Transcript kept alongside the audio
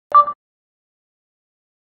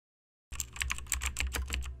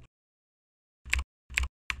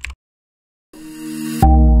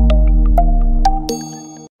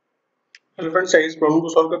Friends, इस problem को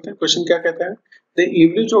solve करते हैं। क्वेश्चन क्या कहता है? The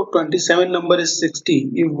average of 27 number is 60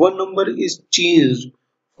 if one number is changed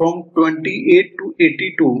from 28 to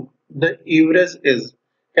 82 the average is.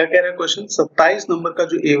 क्या कह रहा है क्वेश्चन? 27 नंबर का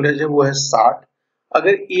जो एवरेज है वो है 60।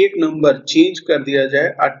 अगर एक नंबर चेंज कर दिया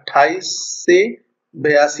जाए 28 से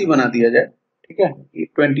 82 बना दिया जाए, ठीक है,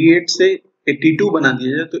 28 से 82 बना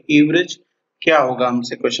दिया जाए, तो एवरेज क्या होगा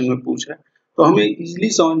हमसे क्वेश्चन में पूछ रहा है। तो हमें इजीली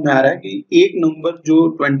समझ में आ रहा है कि एक नंबर जो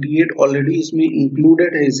 28 ऑलरेडी इसमें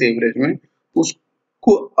इंक्लूडेड है इस एवरेज में,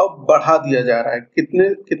 उसको अब बढ़ा दिया जा रहा है।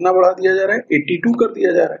 कितना बढ़ा दिया जा रहा है? 82 कर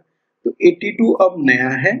दिया जा रहा है। तो 82 अब नया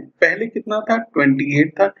है, पहले कितना था? 28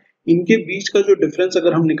 था। इनके बीच का जो डिफरेंस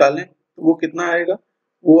अगर हम निकालें तो वो कितना आएगा?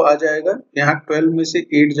 वो आ जाएगा, यहाँ 12 में से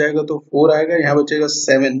 8 जाएगा तो 4 आएगा, यहाँ बचेगा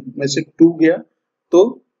 7 में से 2 गया तो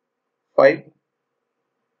 5,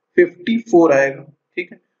 54 आएगा।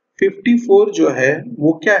 ठीक है, 54 जो है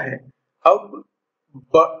वो क्या है? अब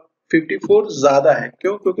 54 ज्यादा है।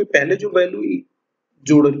 क्यों? क्योंकि पहले जो वैल्यू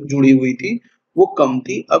जुड़ी हुई थी वो कम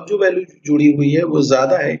थी, अब जो वैल्यू जुड़ी हुई है वो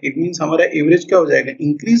ज्यादा है। इट मींस हमारा एवरेज क्या हो जाएगा?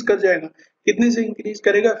 इंक्रीज कर जाएगा। कितने से इंक्रीज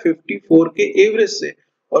करेगा? 54 के एवरेज से।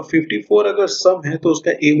 और 54 अगर सम है तो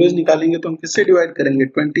उसका एवरेज निकालेंगे तो हम किससे डिवाइड करेंगे?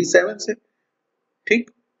 27 से। ठीक,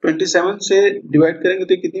 27 से डिवाइड करेंगे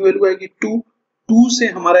तो कितनी वैल्यू आएगी? 2। 2 से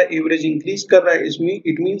हमारा एवरेज इंक्रीज कर रहा है, इसमें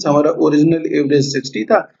इट मींस हमारा ओरिजिनल एवरेज 60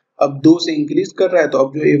 था, अब 2 से इंक्रीज कर रहा है, तो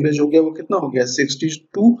अब जो एवरेज हो गया वो कितना हो गया?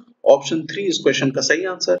 62। ऑप्शन 3 इस क्वेश्चन का सही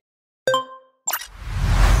आंसर।